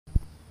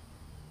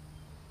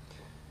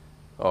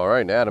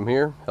Alright, Adam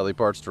here, Heli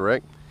Parts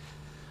Direct.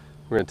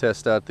 We're going to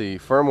test out the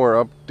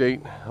firmware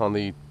update on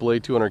the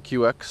Blade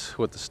 200QX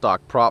with the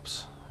stock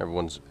props.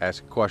 Everyone's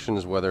asking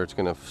questions whether it's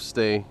going to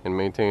stay and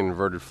maintain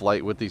inverted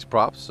flight with these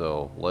props,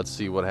 so let's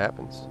see what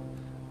happens.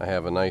 I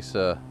have a nice,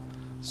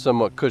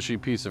 somewhat cushy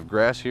piece of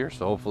grass here,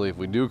 so hopefully if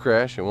we do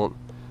crash, it won't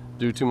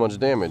do too much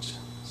damage.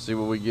 See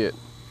what we get.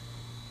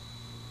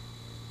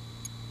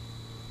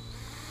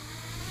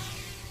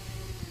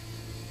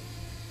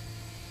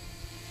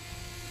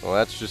 Well,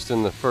 that's just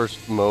in the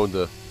first mode,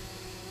 the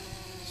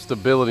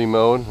stability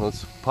mode.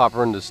 Let's pop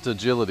her into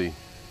stagility.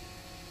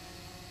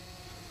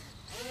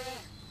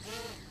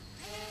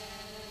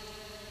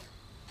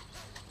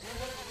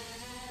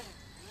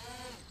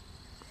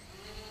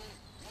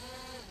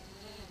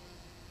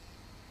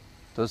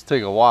 Does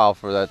take a while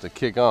for that to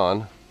kick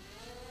on.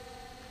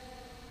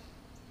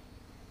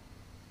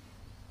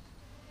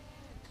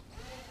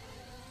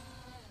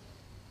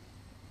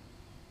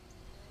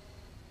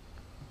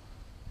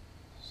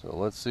 So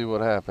let's see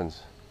what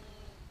happens.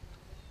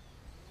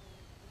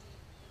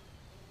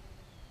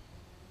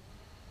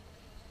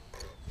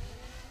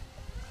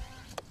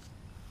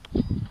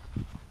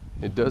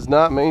 It does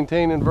not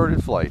maintain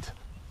inverted flight.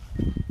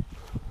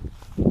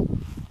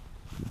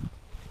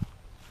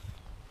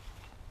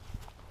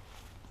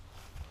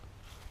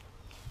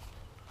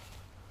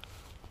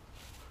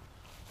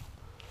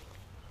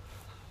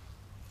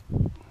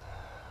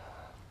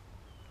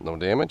 No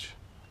damage.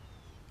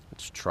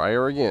 Let's try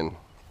her again.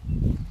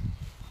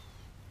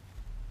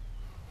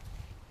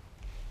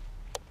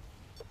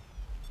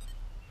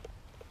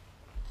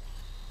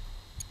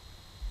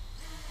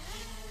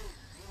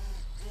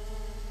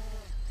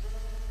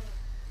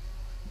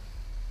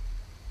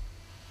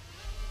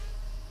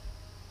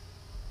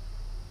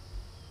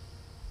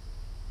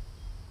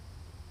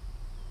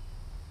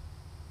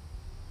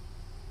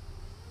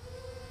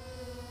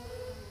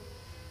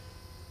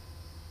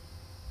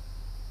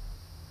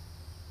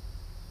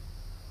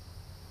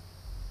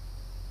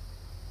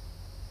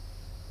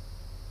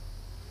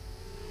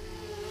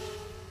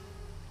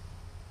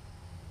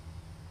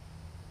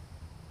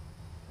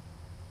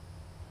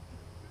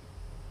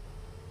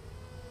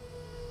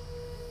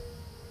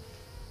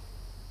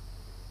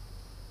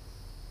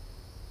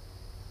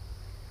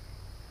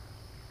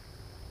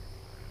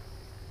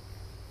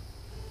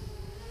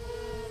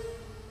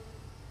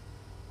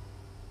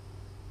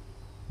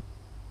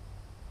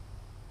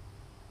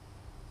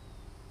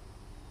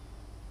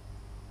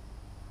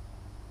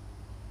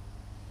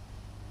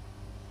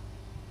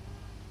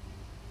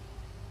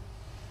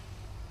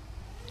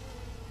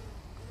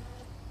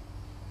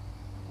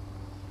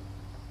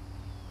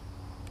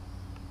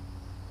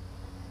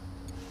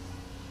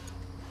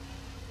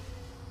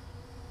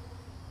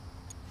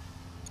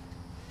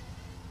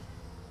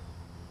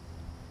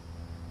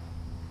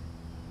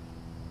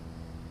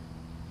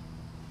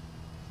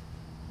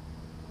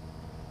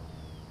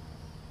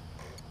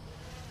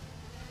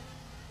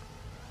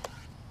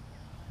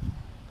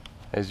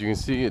 As you can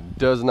see, it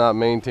does not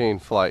maintain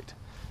flight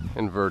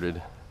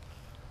inverted.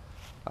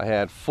 I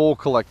had full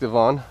collective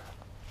on,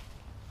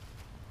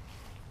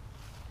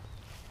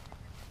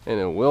 and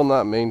it will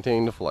not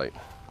maintain the flight.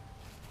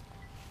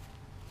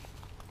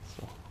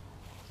 So,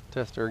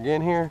 test her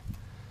again here,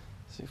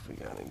 see if we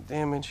got any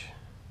damage.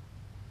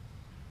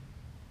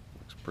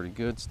 Looks pretty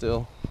good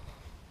still.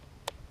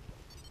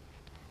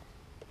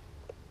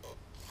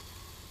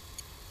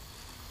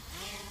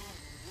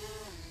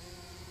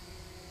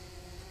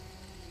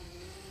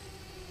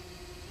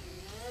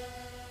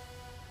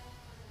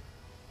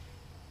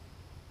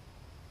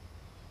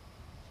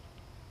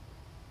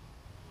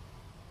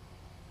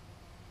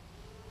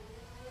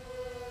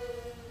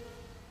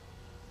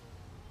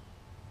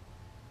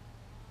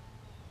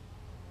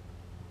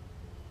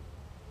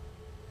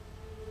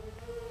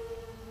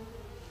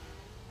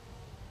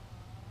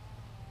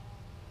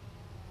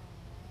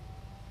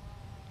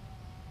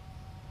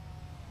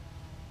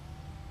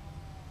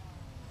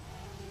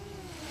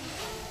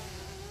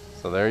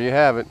 So there you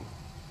have it.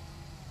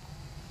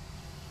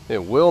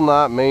 It will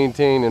not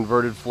maintain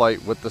inverted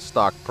flight with the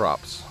stock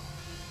props.